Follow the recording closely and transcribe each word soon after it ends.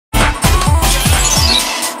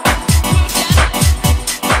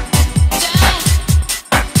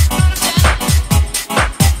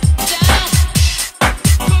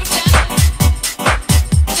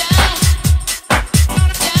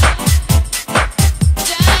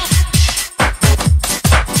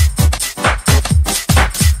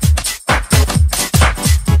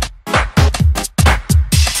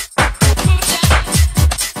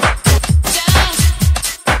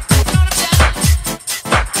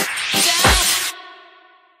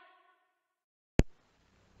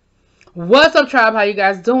What's up, tribe? How you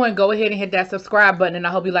guys doing? Go ahead and hit that subscribe button, and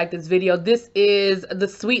I hope you like this video. This is The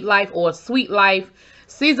Sweet Life, or Sweet Life,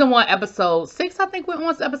 Season 1, Episode 6. I think we're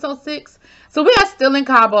on Episode 6. So we are still in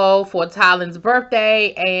Cabo for Tylen's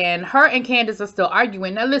birthday, and her and Candace are still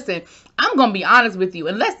arguing. Now listen, I'm going to be honest with you.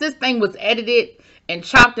 Unless this thing was edited and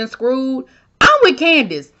chopped and screwed, I'm with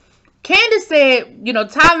Candace. Candace said,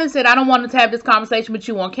 Tylen said, I don't want to have this conversation with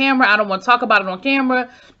you on camera. I don't want to talk about it on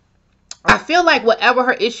camera. I feel like whatever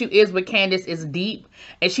her issue is with Candace is deep,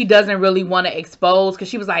 and she doesn't really want to expose, because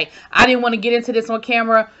she was like, I didn't want to get into this on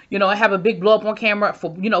camera, and have a big blow up on camera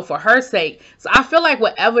for her sake. So I feel like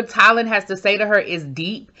whatever Tylen has to say to her is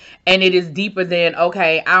deep, and it is deeper than,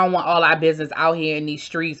 okay, I don't want all our business out here in these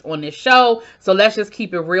streets on this show, so let's just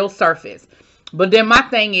keep it real surface. But then my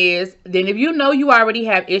thing is, then if you already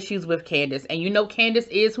have issues with Candace, and Candace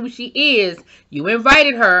is who she is, you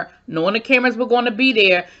invited her, knowing the cameras were going to be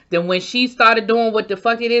there, then when she started doing what the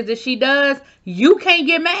fuck it is that she does, you can't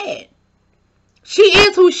get mad. She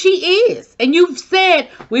is who she is. And you've said,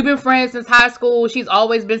 we've been friends since high school, she's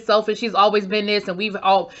always been selfish, she's always been this, and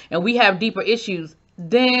we have deeper issues.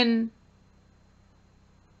 Then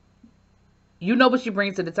you know what she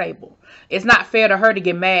brings to the table. It's not fair to her to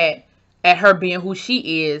get mad at her being who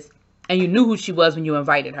she is, and you knew who she was when you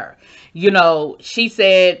invited her. She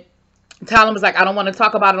said, Tylen was like, I don't want to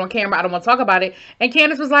talk about it on camera, I don't want to talk about it. And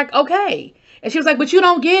Candace was like, okay. And she was like, but you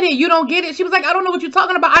don't get it, you don't get it. She was like, I don't know what you're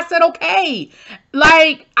talking about. I said, okay.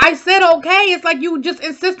 Like, I said, okay. It's like you just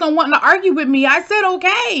insist on wanting to argue with me. I said,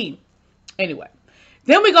 okay. Anyway.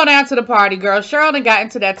 Then we go down to the party, girl. Cheryl done got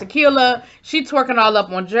into that tequila. She twerking all up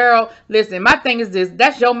on Gerald. Listen, my thing is this.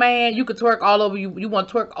 That's your man. You can twerk all over you. You want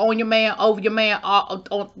to twerk on your man, over your man.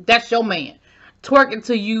 That's your man. Twerk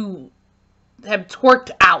until you have twerked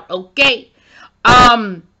out, okay?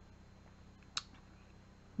 Then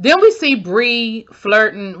we see Bree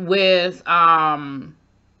flirting with Jordan.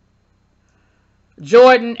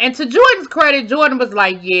 And to Jordan's credit, Jordan was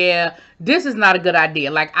like, yeah, this is not a good idea.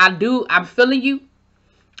 Like, I'm feeling you.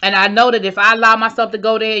 And I know that if I allow myself to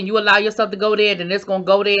go there and you allow yourself to go there, then it's going to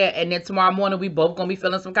go there. And then tomorrow morning, we both going to be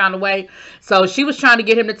feeling some kind of way. So she was trying to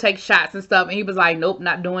get him to take shots and stuff. And he was like, nope,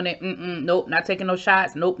 not doing it. Nope, not taking no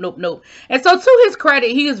shots. Nope, nope, nope. And so to his credit,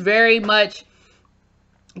 he is very much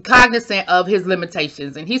cognizant of his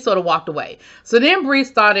limitations. And he sort of walked away. So then Bree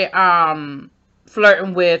started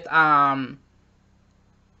flirting with,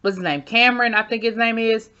 what's his name? Cameron, I think his name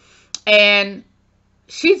is. And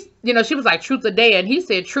she's, she was like, truth or dare, and he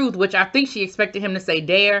said truth, which I think she expected him to say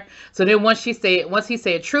dare. So then once he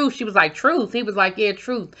said truth, she was like, truth. He was like, yeah,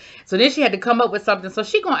 truth. So then she had to come up with something. So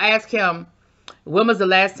she gonna ask him, when was the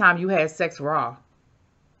last time you had sex raw?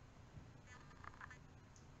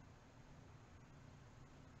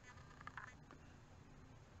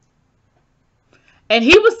 And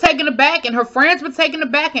he was taken aback, and her friends were taken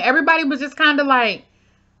aback, and everybody was just kind of like,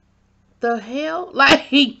 the hell?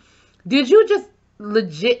 Like, did you just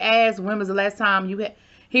legit ask when was the last time you had?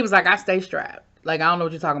 He was like, I stay strapped. Like, I don't know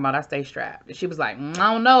what you're talking about. I stay strapped. And she was like,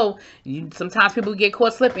 I don't know. Sometimes people get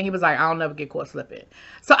caught slipping. He was like, I don't never get caught slipping.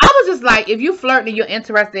 So I was just like, if you flirting and you're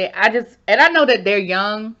interested, and I know that they're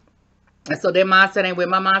young, and so their mindset ain't where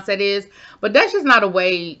my mindset is, but that's just not a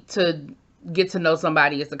way to get to know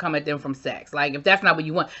somebody, is to come at them from sex. Like, if that's not what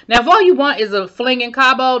you want. Now, if all you want is a fling in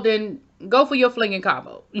Cabo, then go for your fling in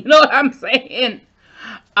Cabo. You know what I'm saying?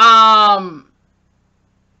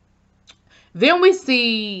 Then we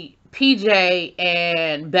see PJ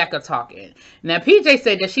and Becca talking. Now, PJ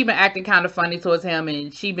said that she been acting kind of funny towards him,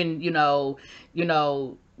 and she been,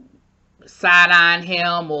 side-eyeing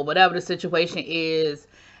him, or whatever the situation is,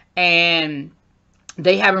 and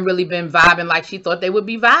they haven't really been vibing like she thought they would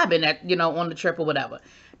be vibing at, on the trip or whatever.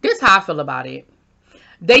 This is how I feel about it.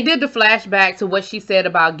 They did the flashback to what she said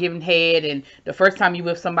about giving head and the first time you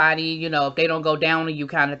with somebody, if they don't go down on you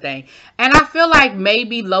kind of thing. And I feel like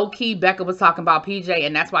maybe low-key Becca was talking about PJ,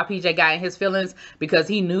 and that's why PJ got in his feelings, because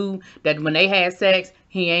he knew that when they had sex,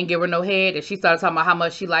 he ain't give her no head. And she started talking about how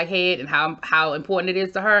much she like head and how important it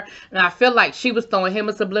is to her. And I feel like she was throwing him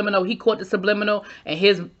a subliminal. He caught the subliminal, and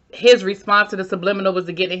his response to the subliminal was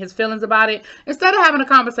to get in his feelings about it. Instead of having a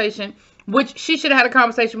conversation, which she should have had a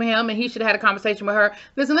conversation with him, and he should have had a conversation with her.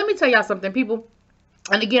 Listen, let me tell y'all something, people.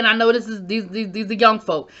 And again, I know these are young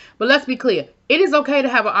folk, but let's be clear. It is okay to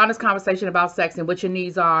have an honest conversation about sex and what your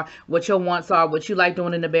needs are, what your wants are, what you like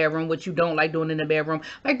doing in the bedroom, what you don't like doing in the bedroom.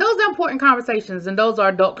 Like, those are important conversations, and those are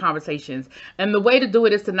adult conversations. And the way to do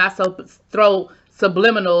it is to not throw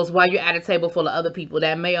subliminals while you're at a table full of other people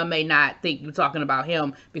that may or may not think you're talking about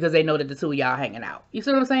him because they know that the two of y'all hanging out. You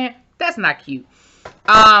see what I'm saying? That's not cute.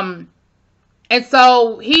 And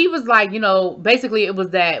so he was like, basically it was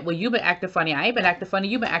that, well, you've been acting funny. I ain't been acting funny.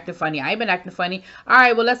 You've been acting funny. I ain't been acting funny. All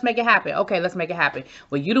right, well, let's make it happen. Okay, let's make it happen.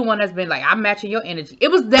 Well, you the one that's been like, I'm matching your energy. It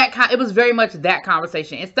was it was very much that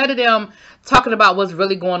conversation. Instead of them talking about what's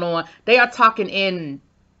really going on, they are talking in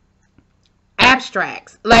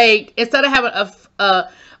abstracts. Like, instead of having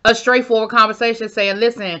a straightforward conversation saying,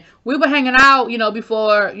 listen, we were hanging out,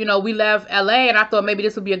 before, we left LA, and I thought maybe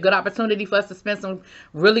this would be a good opportunity for us to spend some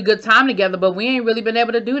really good time together, but we ain't really been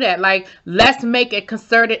able to do that. Like, let's make a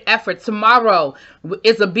concerted effort. Tomorrow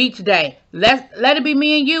is a beach day. Let it be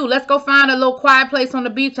me and you. Let's go find a little quiet place on the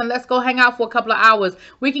beach and let's go hang out for a couple of hours.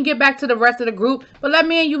 We can get back to the rest of the group, but let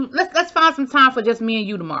me and you, let's find some time for just me and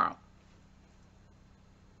you tomorrow.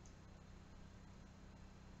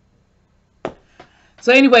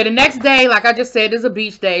 So anyway, the next day, like I just said, is a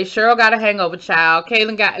beach day. Cheryl got a hangover, child.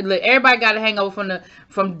 Kaylin everybody got a hangover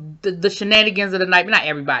from the shenanigans of the night. Not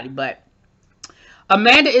everybody, but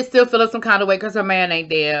Amanda is still feeling some kind of way because her man ain't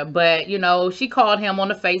there. But, she called him on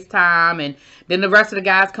the FaceTime, and then the rest of the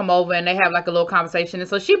guys come over and they have like a little conversation. And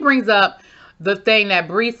so she brings up the thing that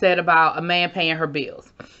Bree said about a man paying her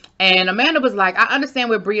bills. And Amanda was like, I understand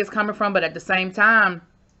where Bree is coming from, but at the same time,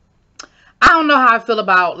 I don't know how I feel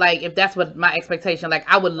about, like, if that's what my expectation,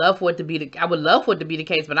 like, I would love for it to be the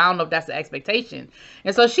case, but I don't know if that's the expectation.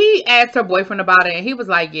 And so she asked her boyfriend about it, and he was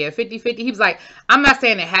like, yeah, 50-50. He was like, I'm not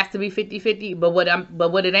saying it has to be 50-50, but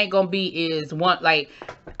what it ain't gonna be is it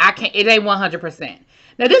ain't 100%.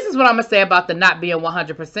 Now, this is what I'm gonna say about the not being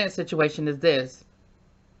 100% situation is this.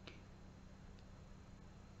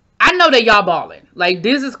 I know that y'all balling. Like,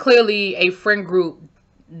 this is clearly a friend group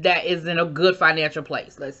that is in a good financial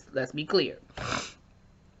place. Let's be clear.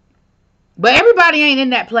 But everybody ain't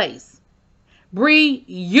in that place. Bree,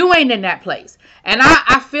 you ain't in that place. And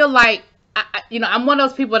I feel like, I'm one of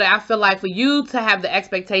those people that I feel like for you to have the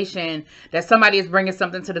expectation that somebody is bringing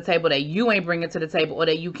something to the table that you ain't bringing to the table or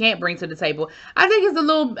that you can't bring to the table, I think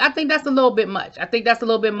that's a little bit much. I think that's a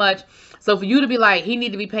little bit much. So for you to be like, he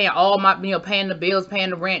need to be paying all my, paying the bills,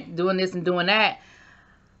 paying the rent, doing this and doing that.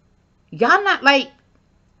 Y'all not like,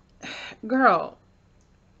 girl,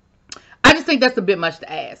 I just think that's a bit much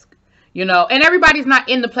to ask, and everybody's not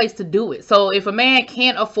in the place to do it. So if a man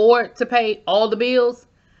can't afford to pay all the bills,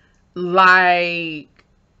 like,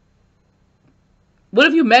 what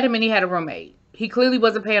if you met him and he had a roommate? He clearly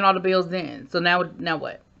wasn't paying all the bills then. So now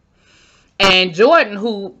what? And Jordan,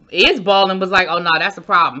 who is balling, was like, oh, no, that's a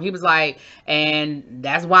problem. He was like, and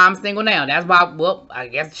that's why I'm single now. That's why, well, I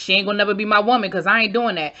guess she ain't gonna never be my woman because I ain't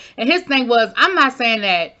doing that. And his thing was, I'm not saying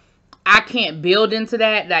that I can't build into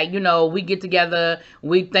that. Like, we get together,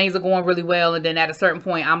 things are going really well, and then at a certain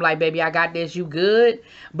point, I'm like, baby, I got this, you good?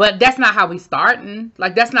 But that's not how we starting.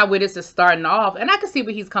 Like, that's not where this is starting off. And I can see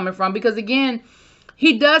where he's coming from because, again,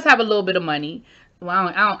 he does have a little bit of money.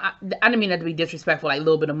 Well, I didn't mean that to be disrespectful, like a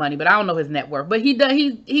little bit of money, but I don't know his net worth. But he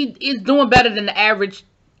is doing better than the average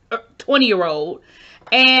 20-year-old,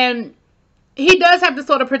 and he does have to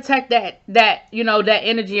sort of protect that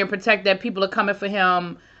energy and protect that people are coming for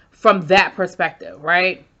him from that perspective,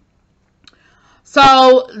 right?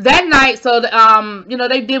 So that night,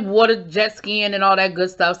 they did water jet skiing and all that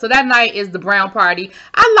good stuff. So that night is the brown party.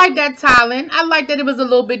 I like that tiling. I like that it was a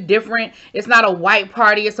little bit different. It's not a white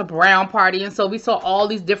party, it's a brown party. And so we saw all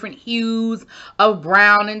these different hues of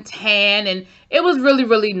brown and tan, and it was really,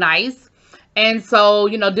 really nice. And so,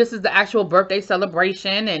 this is the actual birthday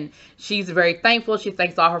celebration, and she's very thankful. She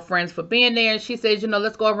thanks all her friends for being there. And she says,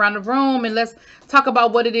 let's go around the room and let's talk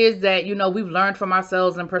about what it is that, we've learned from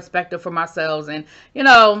ourselves and perspective from ourselves. And,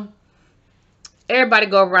 everybody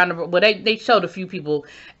go around the room. Well, they showed a few people.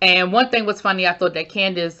 And one thing was funny. I thought that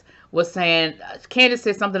Candace was saying, Candace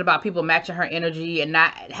said something about people matching her energy and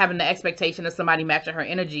not having the expectation of somebody matching her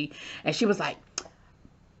energy. And she was like,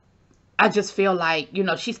 I just feel like,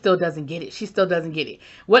 she still doesn't get it. She still doesn't get it.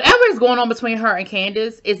 Whatever is going on between her and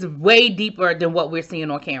Candace is way deeper than what we're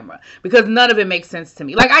seeing on camera. Because none of it makes sense to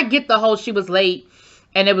me. Like, I get the whole she was late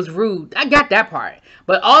and it was rude. I got that part.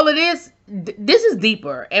 But all of this is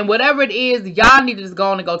deeper. And whatever it is, y'all need to just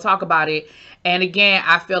go on and go talk about it. And again,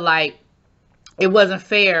 I feel like it wasn't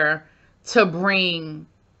fair to bring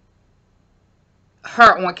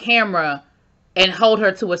her on camera and hold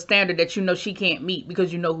her to a standard that she can't meet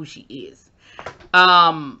because you know who she is.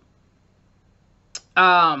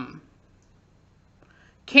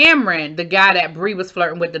 Cameron, the guy that Bree was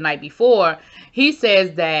flirting with the night before, he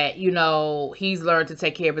says that, he's learned to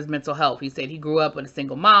take care of his mental health. He said he grew up with a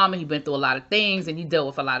single mom and he went through a lot of things and he dealt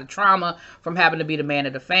with a lot of trauma from having to be the man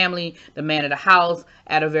of the family, the man of the house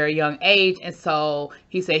at a very young age. And so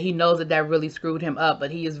he said he knows that really screwed him up, but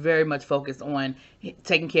he is very much focused on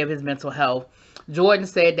taking care of his mental health. Jordan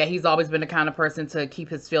said that he's always been the kind of person to keep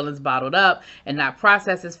his feelings bottled up and not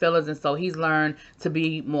process his feelings, and so he's learned to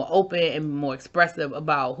be more open and more expressive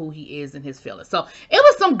about who he is and his feelings. So it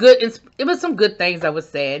was some good things that was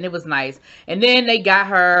said, and it was nice. And then they got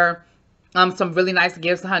her some really nice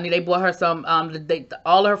gifts, honey. They bought her some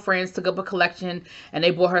all of her friends took up a collection, and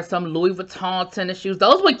they bought her some Louis Vuitton tennis shoes.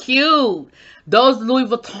 Those were cute. Those Louis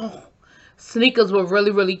Vuitton sneakers were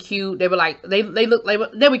really, really cute. They were like they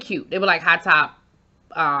were cute. They were like high top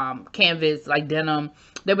canvas, like denim.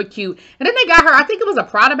 They were cute. And then they got her, I think it was a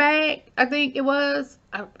Prada bag. I think it was.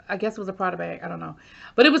 I guess it was a Prada bag. I don't know.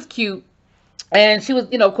 But it was cute. And she was,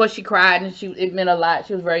 of course she cried, and it meant a lot.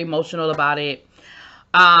 She was very emotional about it.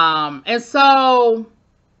 And so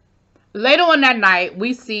later on that night,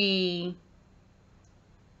 we see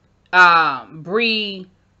Bree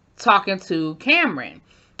talking to Cameron.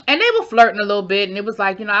 And they were flirting a little bit, and it was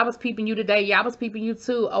like, I was peeping you today. Yeah, I was peeping you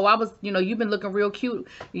too. Oh, I was, you've been looking real cute.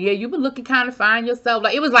 Yeah, you've been looking kind of fine yourself.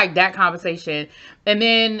 Like, it was like that conversation. And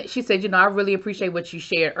then she said, I really appreciate what you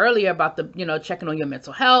shared earlier about the, checking on your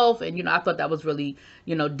mental health. And, I thought that was really,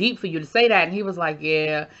 deep for you to say that. And he was like,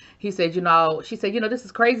 yeah. He said, she said, this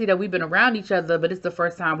is crazy that we've been around each other, but it's the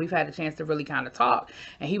first time we've had a chance to really kind of talk.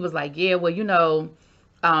 And he was like, yeah, well,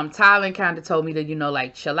 Tylen kind of told me to,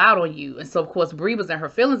 like, chill out on you. And so, of course, Bree was in her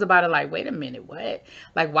feelings about it. Like, wait a minute, what?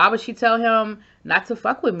 Like, why would she tell him not to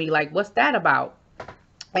fuck with me? Like, what's that about?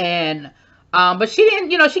 And, but she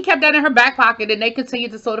didn't, she kept that in her back pocket, and they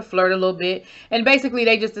continued to sort of flirt a little bit. And basically,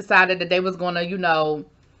 they just decided that they was going to,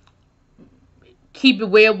 keep it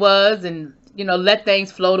where it was and, let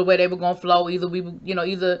things flow the way they were going to flow. Either we,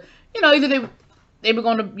 either they were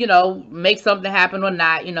going to, make something happen or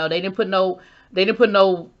not. They didn't put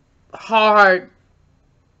no hard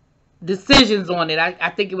decisions on it. I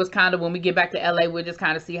think it was kind of, when we get back to LA, we'll just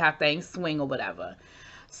kind of see how things swing or whatever.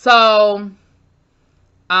 So,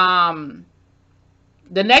 the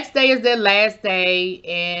next day is their last day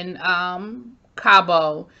in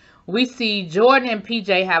Cabo. We see Jordan and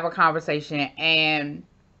PJ have a conversation, and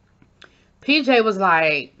PJ was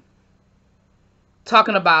like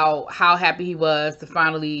talking about how happy he was to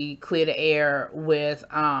finally clear the air with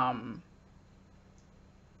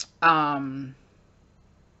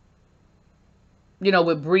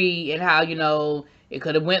with Bree, and how, it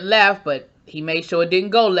could have went left, but he made sure it didn't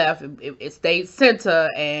go left. It stayed center.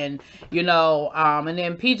 And, and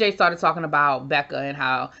then PJ started talking about Becca and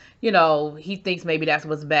how, he thinks maybe that's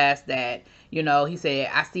what's best. That, he said,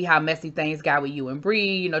 I see how messy things got with you and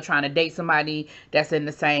Bree, trying to date somebody that's in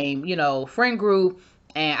the same, friend group.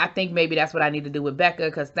 And I think maybe that's what I need to do with Becca,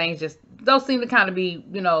 because things just don't seem to kind of be,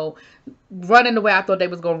 running the way I thought they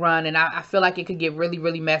was going to run. And I feel like it could get really,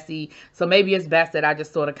 really messy. So maybe it's best that I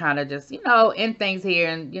just sort of kind of just, end things here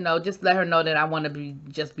and, just let her know that I want to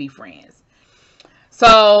just be friends.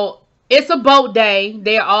 So it's a boat day.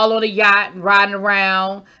 They're all on a yacht riding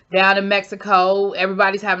around down in Mexico.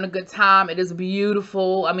 Everybody's having a good time. It is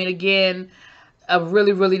beautiful. I mean, again, a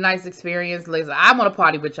really, really nice experience. Listen, I want to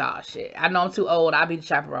party with y'all. Shit, I know I'm too old. I'll be the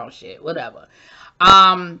chaperone. Shit, whatever.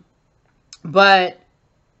 But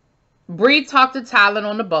Bree talked to Tylen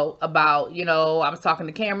on the boat about, I was talking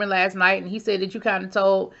to Cameron last night, and he said that you kind of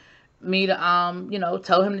told me to,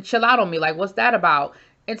 tell him to chill out on me. Like, what's that about?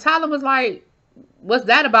 And Tylen was like, what's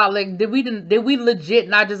that about? Like, did we legit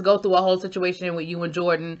not just go through a whole situation with you and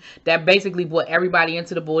Jordan that basically brought everybody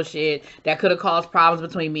into the bullshit, that could have caused problems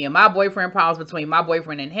between me and my boyfriend, problems between my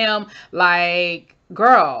boyfriend and him? Like,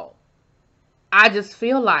 girl, I just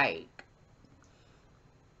feel like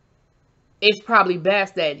it's probably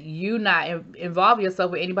best that you not involve yourself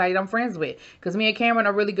with anybody that I'm friends with. Because me and Cameron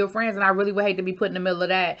are really good friends, and I really would hate to be put in the middle of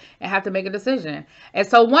that and have to make a decision. And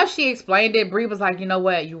so once she explained it, Bree was like, you know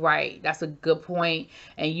what? You're right. That's a good point.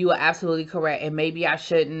 And you are absolutely correct. And maybe I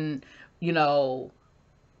shouldn't,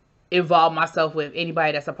 involve myself with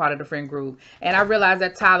anybody that's a part of the friend group. And I realized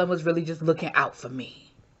that Tylen was really just looking out for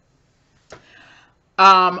me.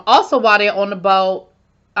 Also, while they're on the boat,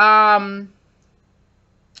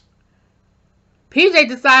 PJ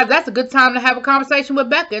decides that's a good time to have a conversation with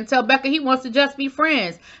Becca and tell Becca he wants to just be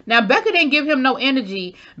friends. Now, Becca didn't give him no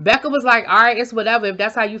energy. Becca was like, all right, it's whatever. If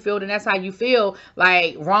that's how you feel, then that's how you feel.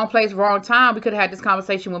 Like, wrong place, wrong time. We could have had this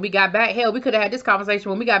conversation when we got back. Hell, we could have had this conversation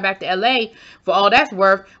when we got back to LA, for all that's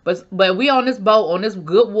worth. But we on this boat, on this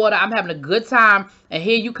good water. I'm having a good time. And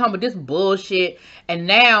here you come with this bullshit. And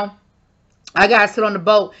now I got to sit on the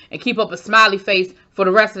boat and keep up a smiley face for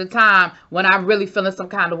the rest of the time when I'm really feeling some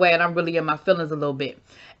kind of way and I'm really in my feelings a little bit.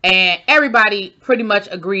 And everybody pretty much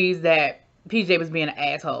agrees that PJ was being an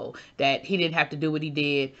asshole, that he didn't have to do what he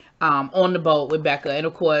did on the boat with Becca. And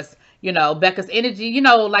of course, You know, Becca's energy, you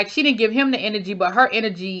know, like she didn't give him the energy, but her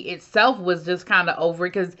energy itself was just kind of over it,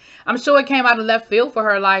 because I'm sure it came out of left field for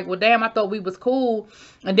her. Like, well, damn, I thought we was cool.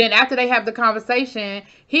 And then after they have the conversation,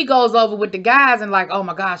 he goes over with the guys and like, oh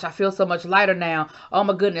my gosh, I feel so much lighter now. Oh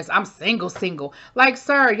my goodness, I'm single. Like,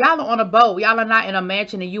 sir, y'all are on a boat. Y'all are not in a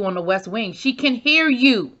mansion and you on the West Wing. She can hear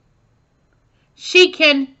you. She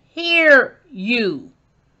can hear you.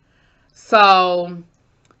 So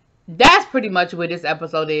that's pretty much what this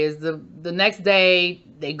episode is. The next day,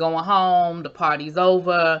 they going home, the party's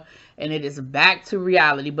over, and it is back to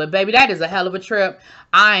reality. But baby, that is a hell of a trip.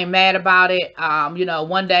 I ain't mad about it. You know,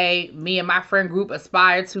 one day, me and my friend group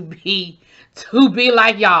aspire to be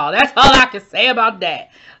like y'all. That's all I can say about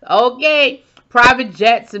that. Okay, private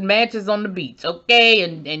jets and mansions on the beach. Okay,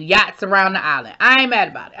 and yachts around the island. I ain't mad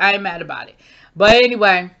about it. But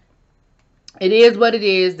anyway, it is what it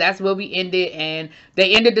is. That's where we ended. And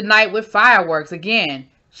they ended the night with fireworks. Again,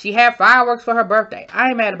 she had fireworks for her birthday. I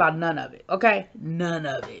ain't mad about none of it. Okay? None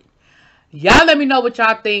of it. Y'all let me know what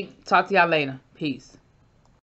y'all think. Talk to y'all later. Peace.